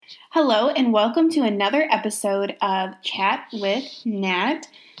Hello and welcome to another episode of Chat with Nat.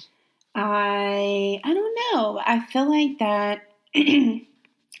 I don't know. I feel like that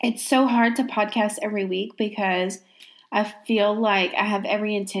it's so hard to podcast every week because I feel like I have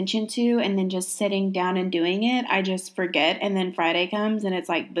every intention to, and then just sitting down and doing it, I just forget, and then Friday comes and it's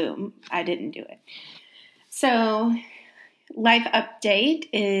like, boom, I didn't do it. So, life update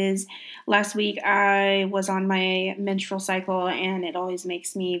is last week I was on my menstrual cycle, and it always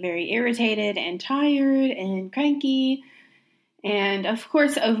makes me very irritated and tired and cranky and, of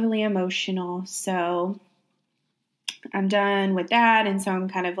course, overly emotional. So I'm done with that, and so I'm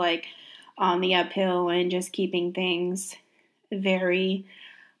kind of like on the uphill and just keeping things very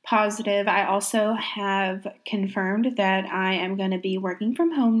positive. I also have confirmed that I am going to be working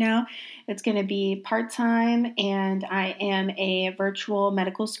from home now. It's going to be part-time, and I am a virtual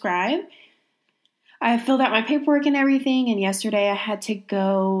medical scribe. I filled out my paperwork and everything, and yesterday I had to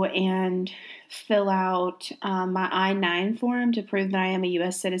go and fill out my I-9 form to prove that I am a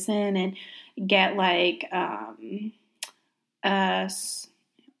U.S. citizen and get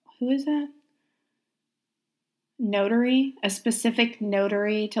who is that? Notary, a specific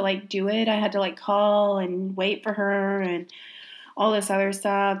notary to do it. I had to call and wait for her and all this other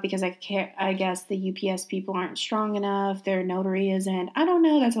stuff because I guess the UPS people aren't strong enough. Their notary isn't. I don't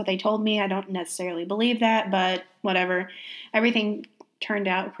know. That's what they told me. I don't necessarily believe that, but whatever. Everything turned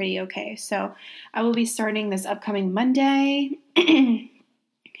out pretty okay. So I will be starting this upcoming Monday. And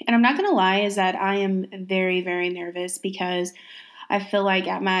I'm not going to lie, is that I am very, very nervous because I feel like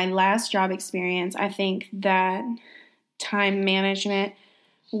at my last job experience, I think that time management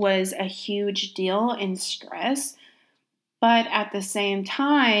was a huge deal in stress. But at the same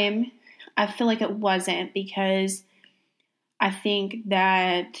time, I feel like it wasn't, because I think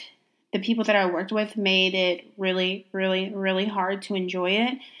that the people that I worked with made it really, really, really hard to enjoy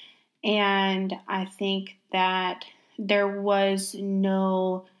it. And I think that there wasn't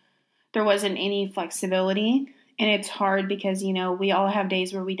any flexibility. And it's hard because, we all have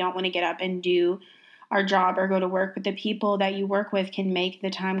days where we don't want to get up and do our job or go to work. But the people that you work with can make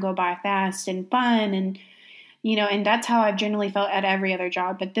the time go by fast and fun. And, and that's how I've generally felt at every other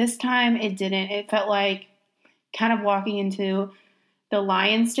job. But this time it didn't. It felt like kind of walking into the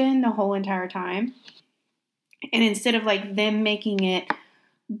lion's den the whole entire time. And instead of them making it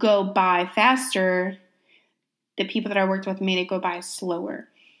go by faster, the people that I worked with made it go by slower.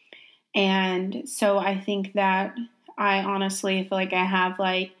 And so I think that I honestly feel like I have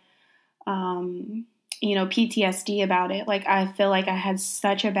PTSD about it. I feel like I had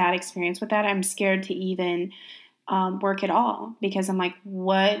such a bad experience with that. I'm scared to even work at all because I'm like,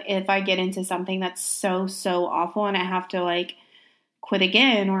 what if I get into something that's so, so awful and I have to quit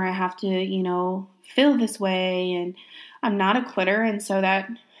again, or I have to, feel this way, and I'm not a quitter. And so that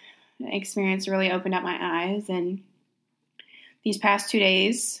experience really opened up my eyes, and these past 2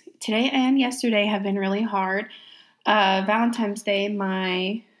 days, today and yesterday, have been really hard. Valentine's Day,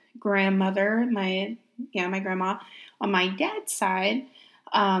 my grandmother, my grandma on my dad's side,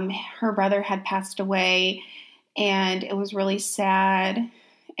 her brother had passed away, and it was really sad.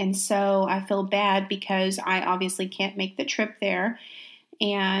 And so I feel bad because I obviously can't make the trip there.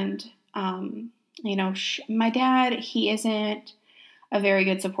 And, my dad, he isn't a very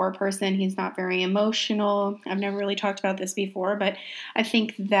good support person. He's not very emotional. I've never really talked about this before, but I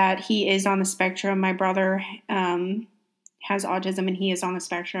think that he is on the spectrum. My brother has autism, and he is on the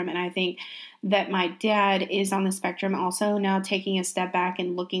spectrum. And I think that my dad is on the spectrum also. Now, taking a step back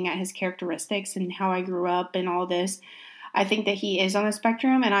and looking at his characteristics and how I grew up and all this, I think that he is on the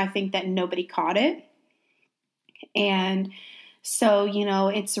spectrum, and I think that nobody caught it. And so,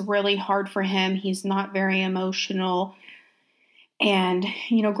 it's really hard for him. He's not very emotional. And,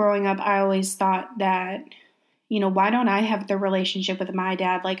 growing up, I always thought that, why don't I have the relationship with my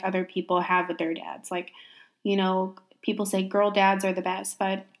dad like other people have with their dads? People say girl dads are the best,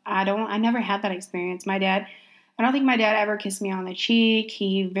 but I never had that experience. I don't think my dad ever kissed me on the cheek.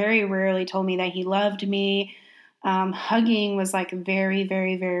 He very rarely told me that he loved me. Hugging was very,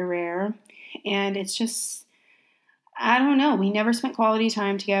 very, very rare. And it's just, I don't know. We never spent quality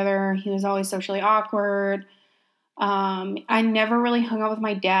time together. He was always socially awkward. I never really hung out with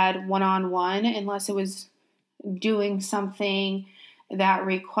my dad one-on-one unless it was doing something that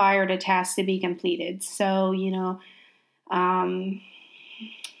required a task to be completed. So,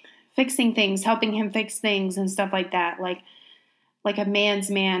 fixing things, helping him fix things and stuff like that. Like a man's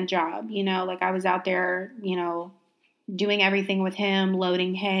man job, I was out there, doing everything with him,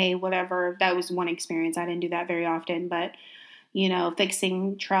 loading hay, whatever. That was one experience. I didn't do that very often, but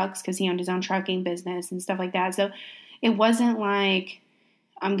fixing trucks because he owned his own trucking business and stuff like that. So it wasn't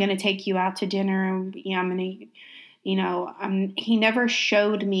I'm going to take you out to dinner. And, I'm going to, he never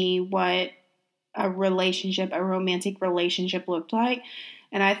showed me what a romantic relationship looked like.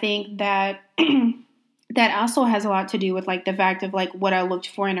 And I think that that also has a lot to do with like the fact of like what I looked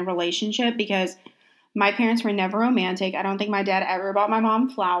for in a relationship, because my parents were never romantic. I don't think my dad ever bought my mom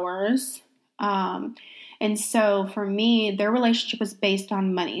flowers. And so for me, their relationship was based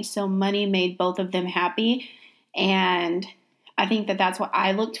on money. So money made both of them happy. And I think that that's what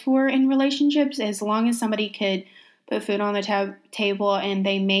I looked for in relationships. As long as somebody could put food on the table and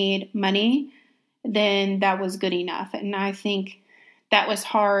they made money, then that was good enough. And I think that was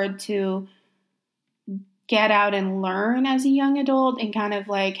hard to get out and learn as a young adult, and kind of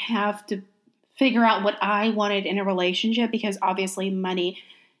like have to figure out what I wanted in a relationship, because obviously money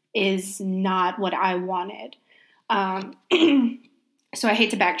is not what I wanted. So I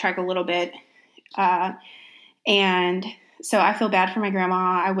hate to backtrack a little bit. And so I feel bad for my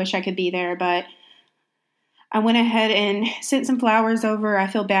grandma. I wish I could be there, but I went ahead and sent some flowers over. I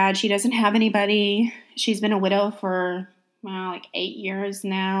feel bad. She doesn't have anybody. She's been a widow for like 8 years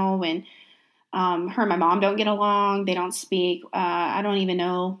now. And her and my mom don't get along. They don't speak. I don't even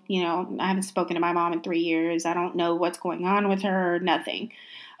know, I haven't spoken to my mom in 3 years. I don't know what's going on with her, nothing.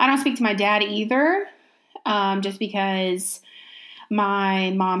 I don't speak to my dad either, just because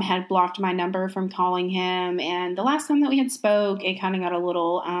my mom had blocked my number from calling him. And the last time that we had spoke, it kind of got a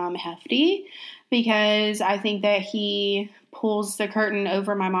little hefty, because I think that he pulls the curtain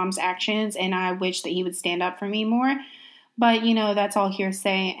over my mom's actions, and I wish that he would stand up for me more. But, that's all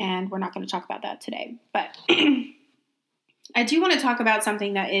hearsay, and we're not going to talk about that today. But I do want to talk about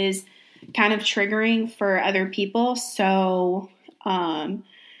something that is kind of triggering for other people. So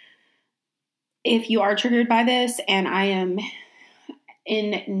if you are triggered by this, and I am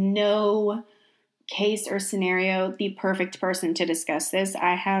in no case or scenario the perfect person to discuss this.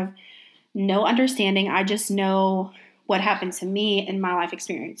 I have no understanding. I just know what happened to me in my life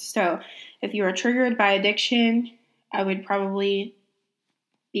experience. So if you are triggered by addiction, I would probably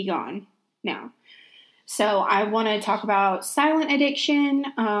be gone now. So I want to talk about silent addiction.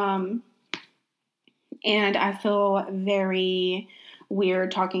 And I feel very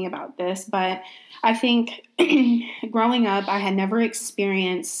weird talking about this, but I think growing up, I had never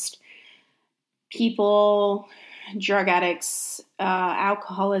experienced people, drug addicts,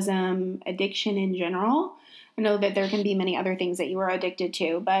 alcoholism, addiction in general. I know that there can be many other things that you are addicted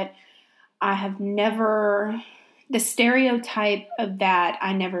to, but I have never, the stereotype of that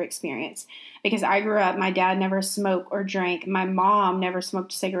I never experienced, because I grew up, my dad never smoked or drank. My mom never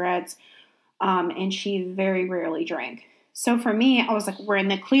smoked cigarettes, and she very rarely drank. So for me, I was like, we're in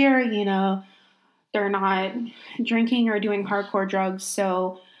the clear, they're not drinking or doing hardcore drugs.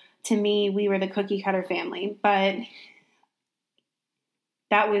 So to me, we were the cookie cutter family. But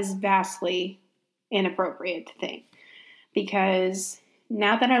that was vastly inappropriate to think, because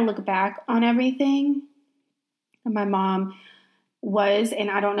now that I look back on everything, my mom was, and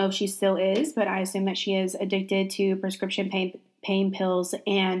I don't know if she still is, but I assume that she is addicted to prescription pain pills,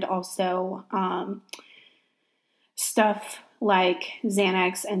 and also stuff like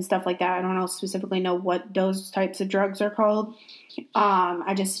Xanax and stuff like that. I don't specifically know what those types of drugs are called.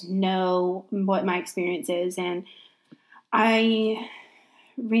 I just know what my experience is. And I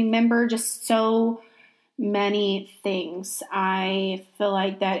remember just so many things. I feel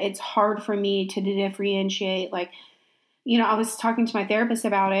like that it's hard for me to differentiate. Like, I was talking to my therapist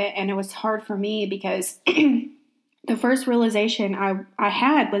about it, and it was hard for me because the first realization I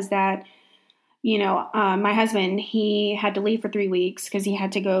had was that, my husband, he had to leave for 3 weeks because he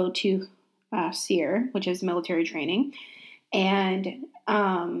had to go to SEER, which is military training. And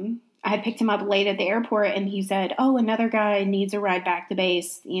I had picked him up late at the airport, and he said, "Oh, another guy needs a ride back to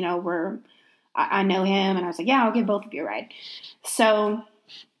base. I know him." And I was like, "Yeah, I'll give both of you a ride." So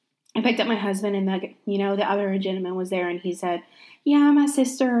I picked up my husband, and the other gentleman was there, and he said, "Yeah, my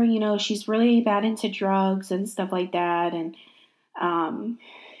sister, she's really bad into drugs and stuff like that." And,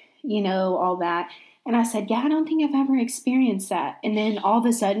 all that. And I said, "Yeah, I don't think I've ever experienced that." And then all of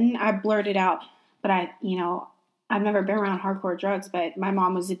a sudden I blurted out, "But I've never been around hardcore drugs, but my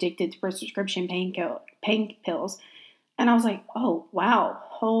mom was addicted to prescription pain pills." And I was like, "Oh, wow.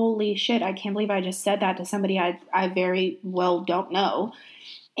 Holy shit. I can't believe I just said that to somebody I very well don't know."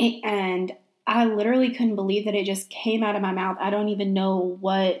 And I literally couldn't believe that it just came out of my mouth. I don't even know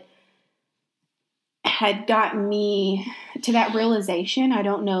what had gotten me to that realization. I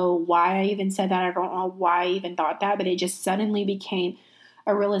don't know why I even said that. I don't know why I even thought that, but it just suddenly became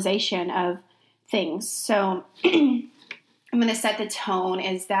a realization of things. So I'm going to set the tone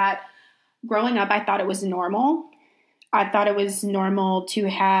is that growing up, I thought it was normal. I thought it was normal to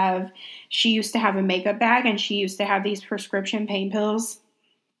have, she used to have a makeup bag and she used to have these prescription pain pills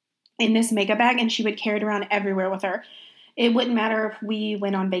in this makeup bag and she would carry it around everywhere with her. It wouldn't matter if we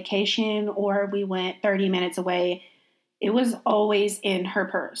went on vacation or we went 30 minutes away. It was always in her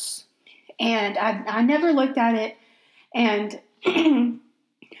purse. And I never looked at it. And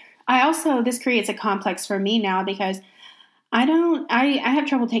I also, this creates a complex for me now because I have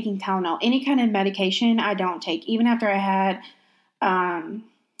trouble taking Tylenol. Any kind of medication I don't take. Even after I had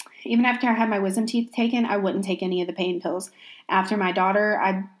my wisdom teeth taken, I wouldn't take any of the pain pills. After my daughter,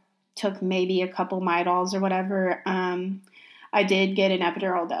 I took maybe a couple Midols or whatever. I did get an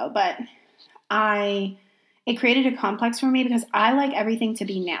epidural though, but it created a complex for me because I like everything to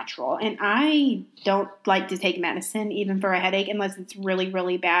be natural and I don't like to take medicine even for a headache unless it's really,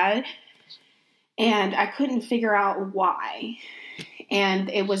 really bad. And I couldn't figure out why. And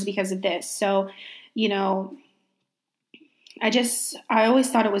it was because of this. So, I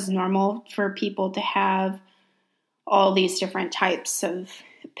always thought it was normal for people to have all these different types of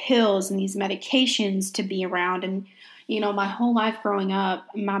pills and these medications to be around. And, my whole life growing up,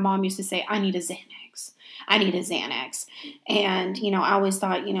 my mom used to say, I need a Xanax. I need a Xanax. And, I always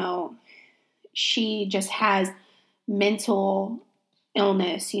thought, she just has mental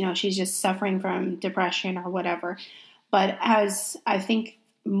illness, she's just suffering from depression or whatever. But as I think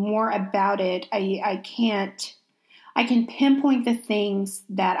more about it, I can pinpoint the things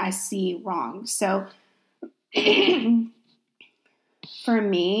that I see wrong. So for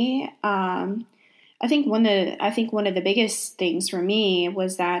me, I think one of the biggest things for me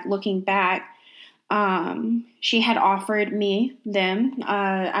was that looking back, she had offered me them.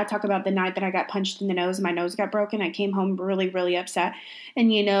 I talk about the night that I got punched in the nose, my nose got broken. I came home really, really upset.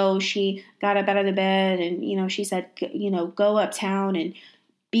 And, she got up out of the bed and, she said, go uptown and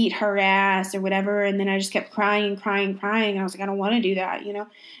beat her ass or whatever. And then I just kept crying and crying and crying. And I was like, I don't want to do that.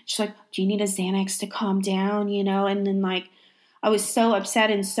 She's like, do you need a Xanax to calm down? And then I was so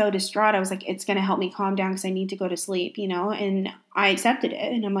upset and so distraught. I was like, it's going to help me calm down because I need to go to sleep, and I accepted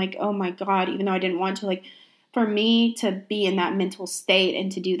it. And I'm like, oh my God, even though I didn't want to, for me to be in that mental state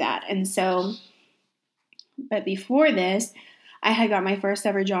and to do that. And so, but before this, I had got my first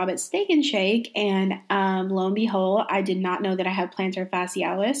ever job at Steak and Shake. And lo and behold, I did not know that I had plantar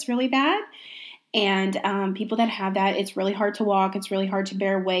fasciitis really bad. And people that have that, it's really hard to walk. It's really hard to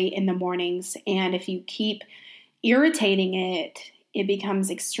bear weight in the mornings. And if you keep irritating it, it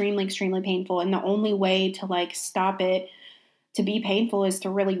becomes extremely, extremely painful. And the only way to stop it to be painful is to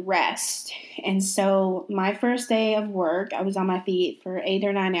really rest. And so my first day of work, I was on my feet for 8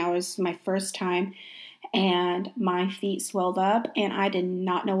 or 9 hours, my first time, and my feet swelled up and I did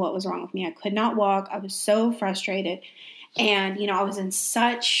not know what was wrong with me. I could not walk. I was so frustrated. And, I was in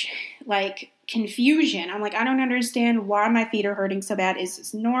such confusion. I'm like, I don't understand why my feet are hurting so bad. Is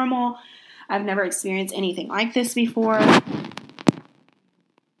this normal? I've never experienced anything like this before.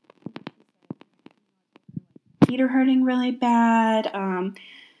 Feet are hurting really bad.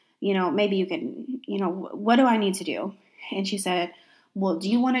 Maybe you can, what do I need to do? And she said, well, do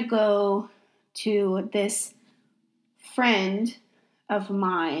you want to go to this friend of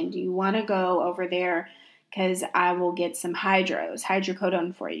mine? Do you want to go over there? Because I will get some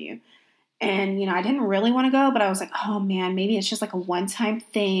hydrocodone for you. And, I didn't really want to go, but I was like, oh man, maybe it's just a one-time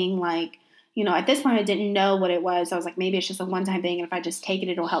thing. At this point I didn't know what it was. I was like, maybe it's just a one-time thing. And if I just take it,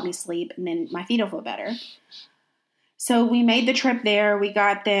 it'll help me sleep. And then my feet will feel better. So we made the trip there. We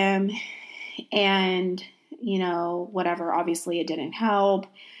got them and, whatever, obviously it didn't help.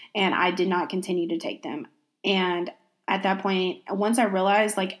 And I did not continue to take them. And at that point, once I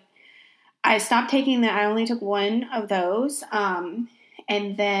realized, I stopped taking them. I only took one of those. And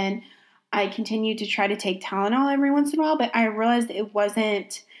then I continued to try to take Tylenol every once in a while, but I realized it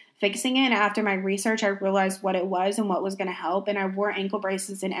wasn't fixing it. And after my research, I realized what it was and what was going to help. And I wore ankle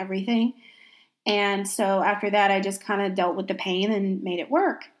braces and everything. And so after that, I just kind of dealt with the pain and made it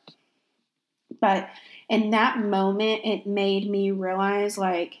work. But in that moment, it made me realize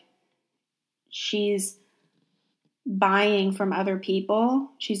she's buying from other people.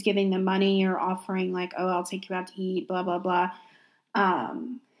 She's giving them money or offering oh, I'll take you out to eat, blah, blah, blah.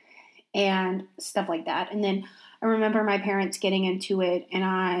 And stuff like that. And then I remember my parents getting into it and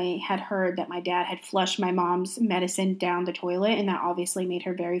I had heard that my dad had flushed my mom's medicine down the toilet and that obviously made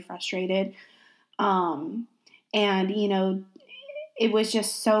her very frustrated. And, it was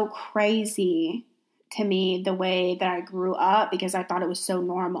just so crazy to me the way that I grew up because I thought it was so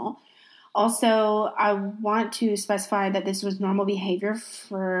normal. Also, I want to specify that this was normal behavior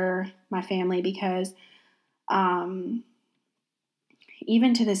for my family because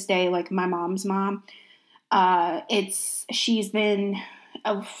even to this day, my mom's mom, She's been,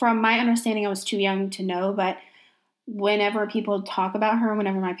 from my understanding, I was too young to know, but whenever people talk about her,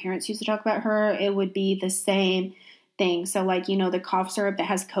 whenever my parents used to talk about her, it would be the same thing. So like, the cough syrup that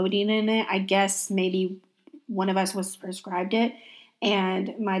has codeine in it, I guess maybe one of us was prescribed it.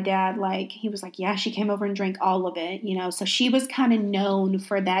 And my dad, he was like, yeah, she came over and drank all of it, So she was kind of known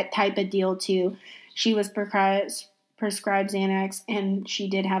for that type of deal too. She was prescribed Xanax, and she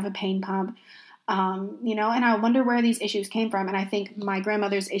did have a pain pump. And I wonder where these issues came from. And I think my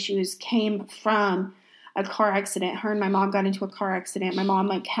grandmother's issues came from a car accident. Her and my mom got into a car accident. My mom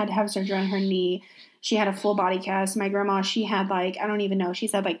had to have surgery on her knee. She had a full body cast. My grandma, she had I don't even know.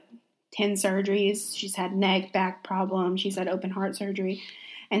 She's had 10 surgeries. She's had neck, back problems. She's had open heart surgery.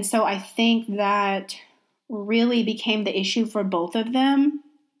 And so I think that really became the issue for both of them.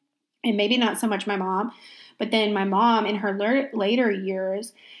 And maybe not so much my mom, but then my mom in her later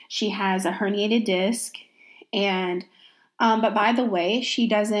years, she has a herniated disc, and but by the way, she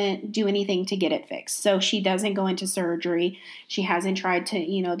doesn't do anything to get it fixed. So she doesn't go into surgery. She hasn't tried to,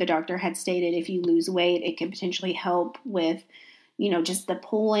 the doctor had stated if you lose weight, it could potentially help with, just the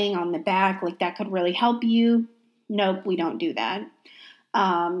pulling on the back, that could really help you. Nope, we don't do that.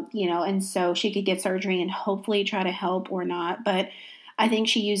 And so she could get surgery and hopefully try to help or not. But I think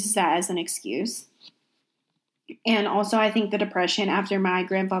she uses that as an excuse. And also, I think the depression after my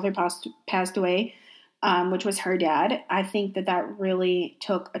grandfather passed away, which was her dad, I think that really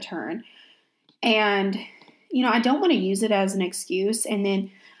took a turn. And, I don't want to use it as an excuse. And then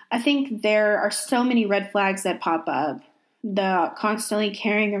I think there are so many red flags that pop up. The constantly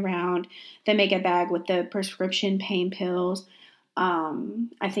carrying around the makeup bag with the prescription pain pills.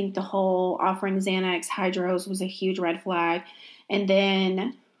 I think the whole offering Xanax Hydros was a huge red flag. And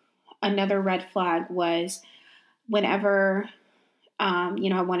then another red flag was whenever,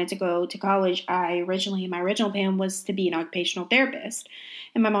 I wanted to go to college, my original plan was to be an occupational therapist.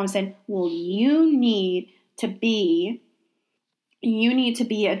 And my mom said, well, you need to be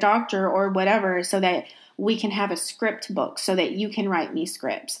a doctor or whatever so that we can have a script book so that you can write me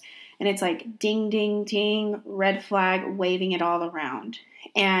scripts. And it's ding, ding, ding, red flag, waving it all around.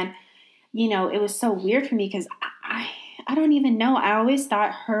 And, it was so weird for me because I don't even know. I always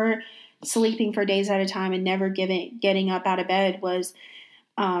thought her sleeping for days at a time and never getting up out of bed was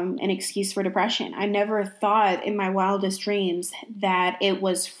an excuse for depression. I never thought in my wildest dreams that it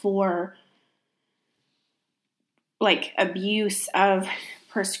was for abuse of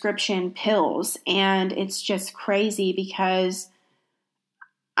prescription pills. And it's just crazy because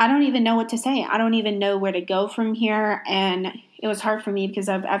I don't even know what to say. I don't even know where to go from here. And it was hard for me because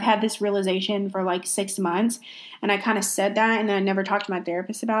I've had this realization for 6 months, and I kind of said that, and then I never talked to my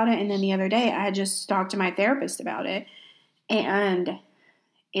therapist about it. And then the other day I had just talked to my therapist about it, and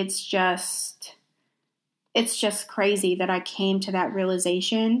it's just crazy that I came to that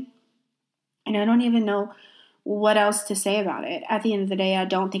realization, and I don't even know what else to say about it. At the end of the day, I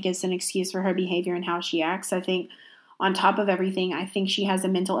don't think it's an excuse for her behavior and how she acts. I think on top of everything, I think she has a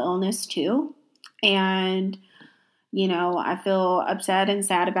mental illness too. And, I feel upset and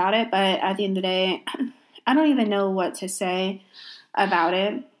sad about it. But at the end of the day, I don't even know what to say about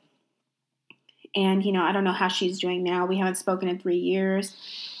it. And, I don't know how she's doing now. We haven't spoken in 3 years.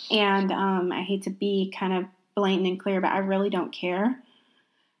 And I hate to be kind of blatant and clear, but I really don't care.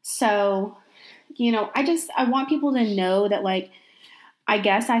 So, I want people to know that, I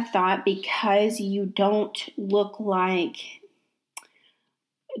guess I thought because you don't look like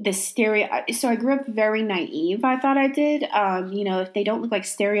the so I grew up very naive, I thought I did. If they don't look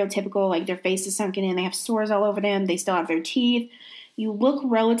stereotypical, their face is sunken in, they have sores all over them, they still have their teeth, you look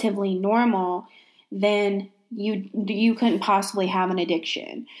relatively normal, then you couldn't possibly have an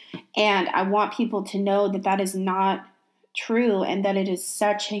addiction. And I want people to know that is not true, and that it is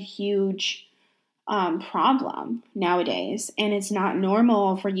such a huge problem nowadays, and it's not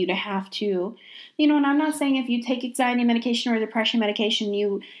normal for you to have to, and I'm not saying if you take anxiety medication or depression medication,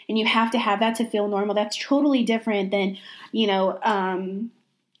 you have to have that to feel normal. That's totally different than,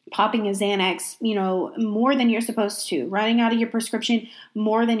 popping a Xanax, more than you're supposed to, running out of your prescription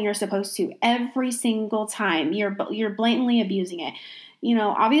more than you're supposed to every single time. You're blatantly abusing it.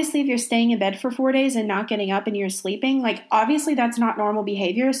 Obviously, if you're staying in bed for 4 days and not getting up and you're sleeping, obviously that's not normal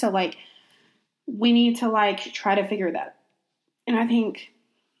behavior. So we need to try to figure that. And I think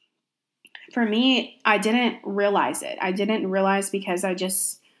for me, I didn't realize it. I didn't realize because I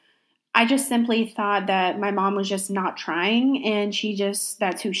just simply thought that my mom was just not trying, and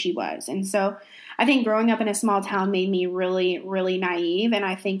that's who she was. And so I think growing up in a small town made me really, really naive. And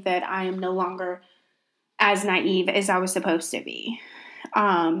I think that I am no longer as naive as I was supposed to be.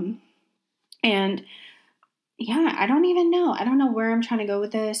 And yeah, I don't even know. I don't know where I'm trying to go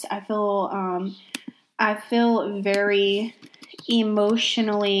with this. I feel very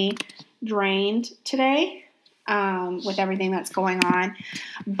emotionally drained today with everything that's going on.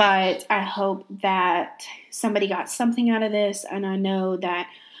 But I hope that somebody got something out of this. And I know that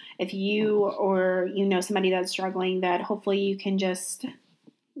if you or you know somebody that's struggling, that hopefully you can just,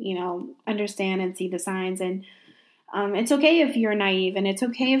 understand and see the signs. And it's okay if you're naive, and it's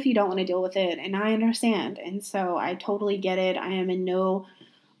okay if you don't want to deal with it. And I understand. And so I totally get it. I am in no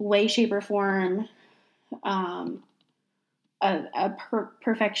way, shape, or form um,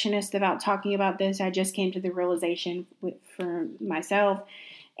 perfectionist about talking about this. I just came to the realization for myself,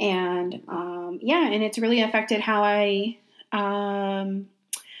 and and it's really affected how I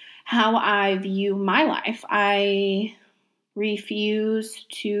view my life. Refuse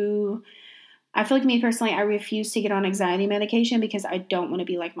to. I feel like me personally, I refuse to get on anxiety medication because I don't want to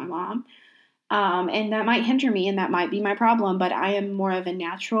be like my mom. And that might hinder me and that might be my problem, but I am more of a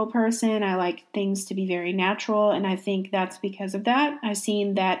natural person. I like things to be very natural. And I think that's because of that. I've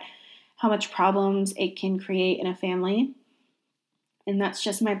seen that how much problems it can create in a family. And that's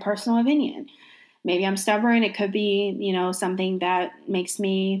just my personal opinion. Maybe I'm stubborn. It could be, something that makes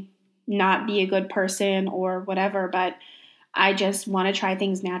me not be a good person or whatever, but I just want to try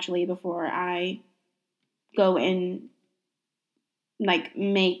things naturally before I go and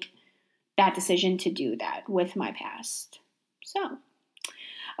make that decision to do that with my past. So,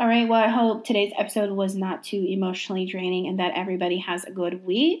 all right. Well, I hope today's episode was not too emotionally draining and that everybody has a good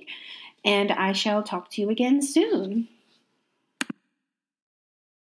week. And I shall talk to you again soon.